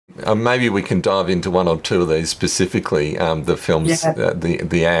maybe we can dive into one or two of these specifically, the films,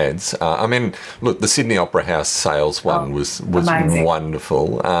 the ads. I mean, look, the Sydney Opera House sales one was amazing.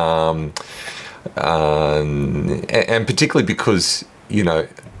 Wonderful. And particularly because, you know,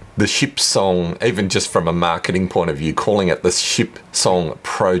 the Ship Song, even just from a marketing point of view, calling it the Ship Song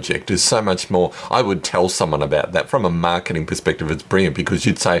Project is so much more. I would tell someone about that from a marketing perspective. It's brilliant because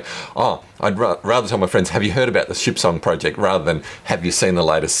you'd say, oh, I'd rather tell my friends, have you heard about the Ship Song Project, rather than have you seen the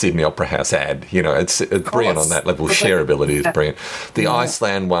latest Sydney Opera House ad? You know, it's brilliant on that level. Shareability is brilliant. The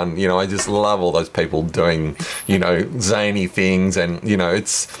Iceland one, you know, I just love all those people doing, you know, zany things, and, you know,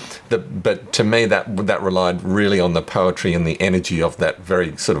 but to me that relied really on the poetry and the energy of that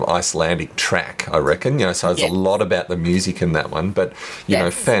very sort of Icelandic track, I reckon. You know, so there's a lot about the music in that one, but, you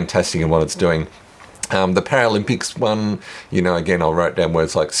know, fantastic in what it's doing. The Paralympics one, you know, again, I wrote down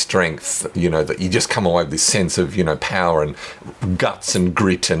words like strength, you know, that you just come away with this sense of, you know, power and guts and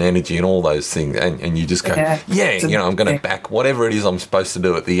grit and energy and all those things. And you just go, you know, I'm going to back whatever it is I'm supposed to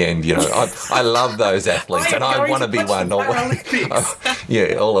do at the end. You know, I love those athletes and I want to be one.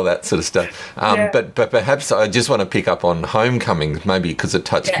 All of that sort of stuff. But perhaps I just want to pick up on Homecoming, maybe because it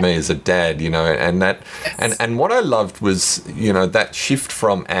touched me as a dad, you know, and that, and what I loved was, you know, that shift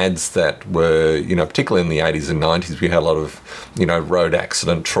from ads that were, you know, particularly in the 80s and 90s, we had a lot of, you know, road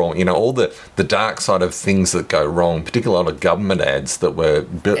accident trauma, you know, all the dark side of things that go wrong, particularly a lot of government ads that were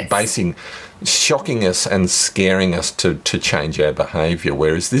shocking us and scaring us to change our behaviour,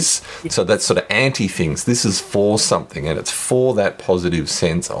 whereas this, so that's sort of anti things, this is for something, and it's for that positive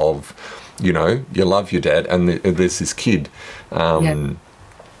sense of, you know, you love your dad, and there's this kid,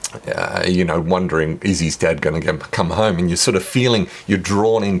 you know, wondering, is his dad going to come home? And you're sort of feeling, you're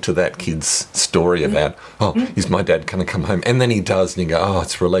drawn into that kid's story about, is my dad going to come home? And then he does, and you go, oh,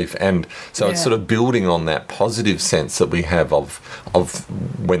 it's relief. And so it's sort of building on that positive sense that we have of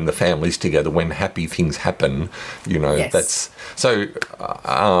when the family's together, when happy things happen, you know, that's... So,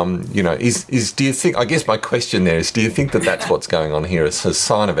 you know, do you think, I guess my question there is, do you think that that's what's going on here? It's a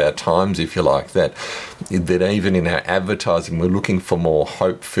sign of our times, if you like, that even in our advertising, we're looking for more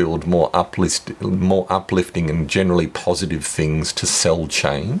hope-filled, more uplifting and generally positive things to sell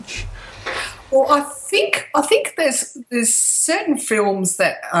change? Well, I think there's certain films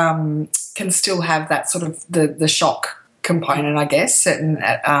that can still have that sort of the shock component, I guess, certain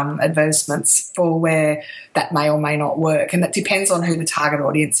advertisements for where that may or may not work, and that depends on who the target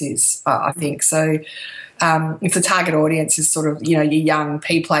audience is, I think. So if the target audience is sort of, you know, your young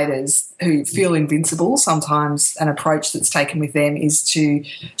P-platers who feel invincible, sometimes an approach that's taken with them is to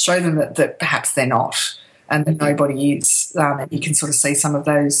show them that perhaps they're not and that nobody is. And you can sort of see some of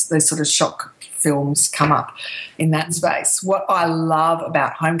those sort of shock films come up in that space. What I love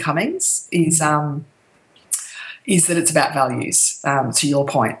about Homecomings is that it's about values, to your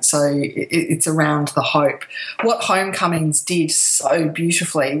point. So it's around the hope. What Homecomings did so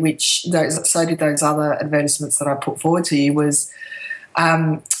beautifully, so did those other advertisements that I put forward to you, was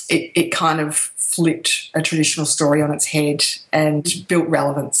it kind of flipped a traditional story on its head and built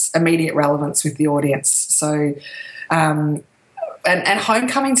immediate relevance with the audience. So and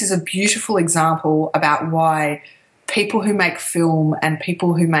Homecomings is a beautiful example about why people who make film and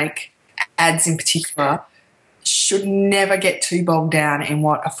people who make ads in particular should never get too bogged down in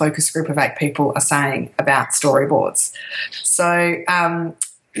what a focus group of 8 people are saying about storyboards. So,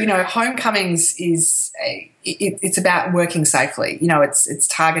 you know, Homecomings is it's about working safely. You know, it's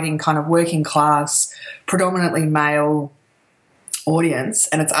targeting kind of working class, predominantly male audience,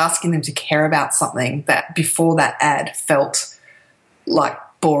 and it's asking them to care about something that before that ad felt like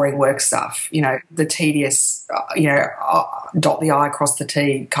boring work stuff, you know, the tedious, you know, dot the I, cross the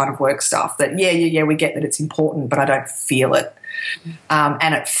T kind of work stuff that, we get that it's important, but I don't feel it.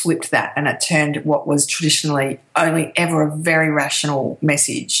 And it flipped that, and it turned what was traditionally only ever a very rational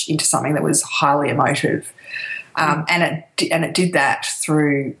message into something that was highly emotive. And it did that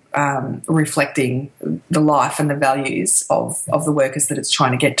through reflecting the life and the values of the workers that it's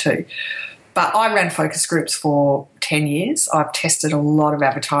trying to get to. But I ran focus groups for 10 years. I've tested a lot of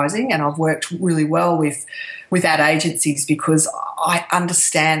advertising, and I've worked really well with ad agencies because I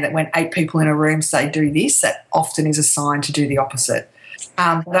understand that when 8 people in a room say do this, that often is a sign to do the opposite.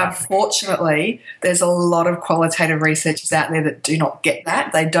 But unfortunately, there's a lot of qualitative researchers out there that do not get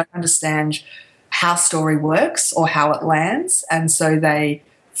that. They don't understand how story works or how it lands, and so they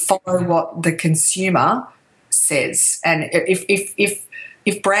follow what the consumer says. And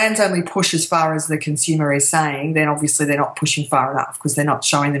if brands only push as far as the consumer is saying, then obviously they're not pushing far enough because they're not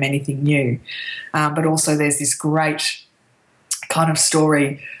showing them anything new. But also there's this great kind of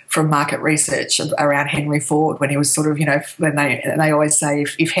story from market research around Henry Ford, when he was sort of, when they always say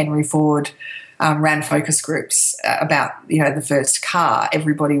if Henry Ford ran focus groups about, the first car,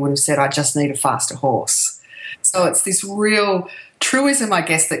 everybody would have said, I just need a faster horse. So it's this real truism, I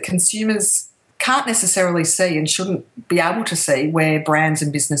guess, that consumers can't necessarily see and shouldn't be able to see where brands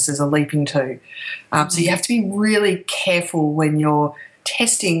and businesses are leaping to. So you have to be really careful when you're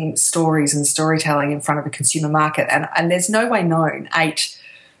testing stories and storytelling in front of a consumer market. And there's no way known 8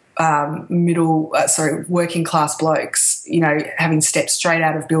 working class blokes, having stepped straight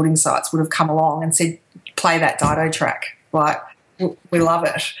out of building sites would have come along and said, play that Dido track. Like, we love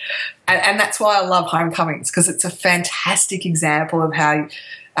it. And that's why I love Homecomings, because it's a fantastic example of how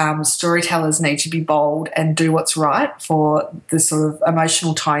storytellers need to be bold and do what's right for the sort of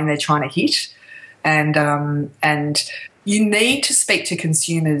emotional tone they're trying to hit. And you need to speak to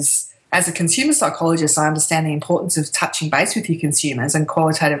consumers. As a consumer psychologist, I understand the importance of touching base with your consumers, and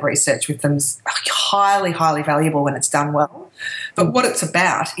qualitative research with them is highly, highly valuable when it's done well. But what it's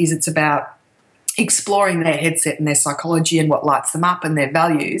about is it's about exploring their headset and their psychology and what lights them up and their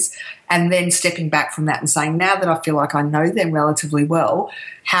values, and then stepping back from that and saying, now that I feel like I know them relatively well,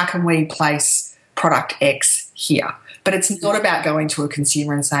 how can we place product X here? But it's not about going to a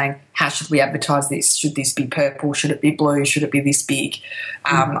consumer and saying, how should we advertise this? Should this be purple? Should it be blue? Should it be this big?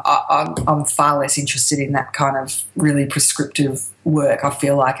 I'm far less interested in that kind of really prescriptive work. I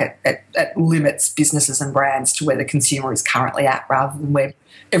feel like it limits businesses and brands to where the consumer is currently at rather than where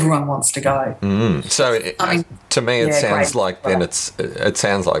everyone wants to go. So to me, it sounds like then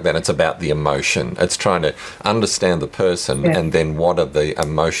it's about the emotion. It's trying to understand the person and then what are the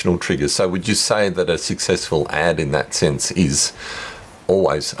emotional triggers. So would you say that a successful ad in that sense is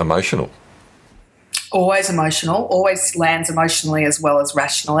always emotional? Always emotional, always lands emotionally as well as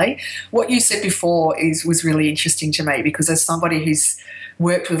rationally. What you said before was really interesting to me, because as somebody who's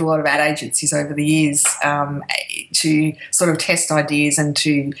worked with a lot of ad agencies over the years to sort of test ideas and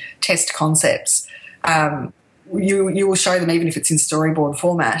to test concepts, you will show them even if it's in storyboard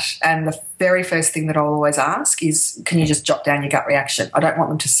format, and the very first thing that I'll always ask is, can you just jot down your gut reaction? I don't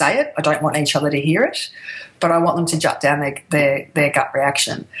want them to say it. I don't want each other to hear it, but I want them to jot down their gut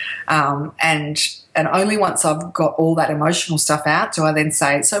reaction. And only once I've got all that emotional stuff out do I then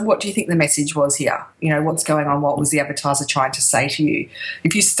say, so what do you think the message was here? What's going on? What was the advertiser trying to say to you?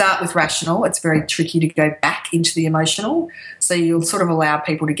 If you start with rational, it's very tricky to go back into the emotional. So you'll sort of allow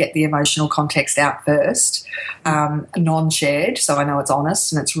people to get the emotional context out first, non-shared, so I know it's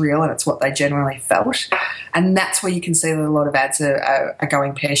honest and it's real and it's what they generally felt. And that's where you can see that a lot of ads are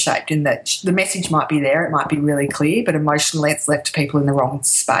going pear-shaped, in that the message might be there, it might be really clear, but emotionally it's left people in the wrong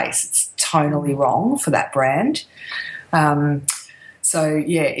space. It's tonally wrong for that brand. So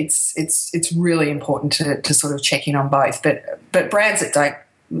yeah, it's really important to sort of check in on both. But brands that don't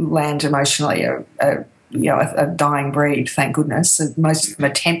land emotionally are a dying breed, thank goodness. Most of them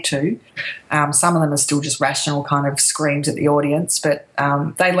attempt to. Some of them are still just rational kind of screams at the audience, but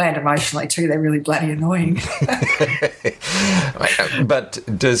they land emotionally too. They're really bloody annoying. But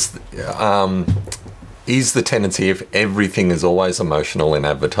is the tendency, if everything is always emotional in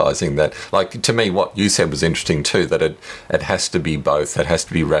advertising, that, like, to me what you said was interesting too, that it has to be both. It has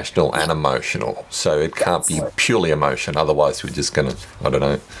to be rational and emotional. So it can't be purely emotion, otherwise we're just going to, I don't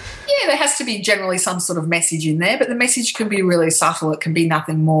know. Yeah, there has to be generally some sort of message in there, but the message can be really subtle. It can be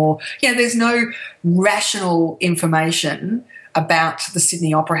nothing more. There's no rational information about the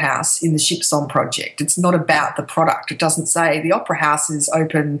Sydney Opera House in the Ship Song project. It's not about the product. It doesn't say the Opera House is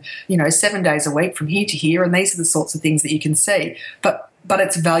open, 7 days a week from here to here, and these are the sorts of things that you can see. But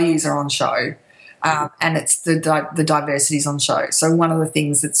its values are on show, and it's the diversity's on show. So one of the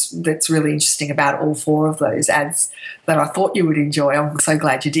things that's really interesting about all 4 of those ads that I thought you would enjoy, I'm so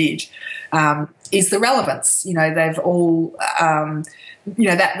glad you did, is the relevance. They've all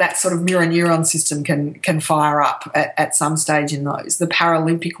that sort of mirror neuron system can fire up at some stage in those. The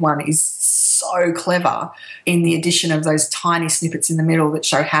Paralympic one is so clever in the addition of those tiny snippets in the middle that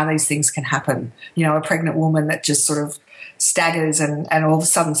show how these things can happen. A pregnant woman that just sort of staggers and all of a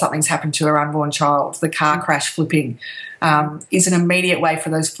sudden something's happened to her unborn child. The car crash flipping is an immediate way for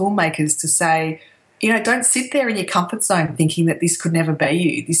those filmmakers to say, don't sit there in your comfort zone thinking that this could never be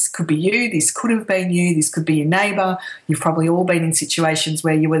you. This could be you. This could have been you. This could be your neighbour. You've probably all been in situations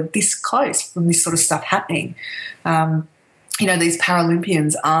where you were this close from this sort of stuff happening. These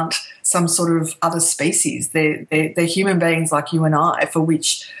Paralympians aren't some sort of other species. They're human beings like you and I, for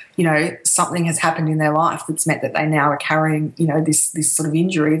which, something has happened in their life that's meant that they now are carrying, this sort of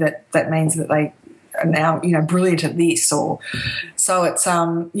injury that means that they are now, brilliant at this. Or so it's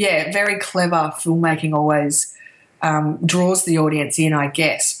very clever filmmaking always draws the audience in, I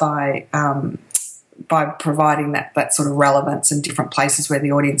guess, by providing that sort of relevance and different places where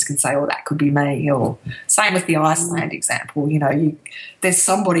the audience can say, oh, that could be me. Or same with the Iceland example, there's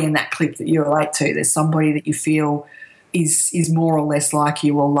somebody in that clip that you relate to. There's somebody that you feel is more or less like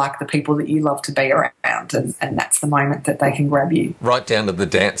you or like the people that you love to be around, and that's the moment that they can grab you. Right down to the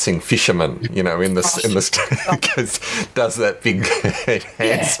dancing fisherman, in the does that big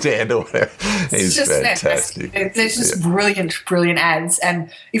handstand or whatever. He's fantastic. There's just brilliant ads,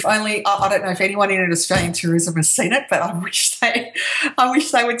 and if only I don't know if anyone in Australian tourism has seen it, but I wish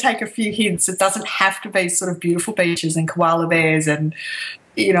they would take a few hints. It doesn't have to be sort of beautiful beaches and koala bears and.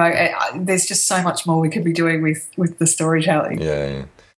 There's just so much more we could be doing with the storytelling. Yeah.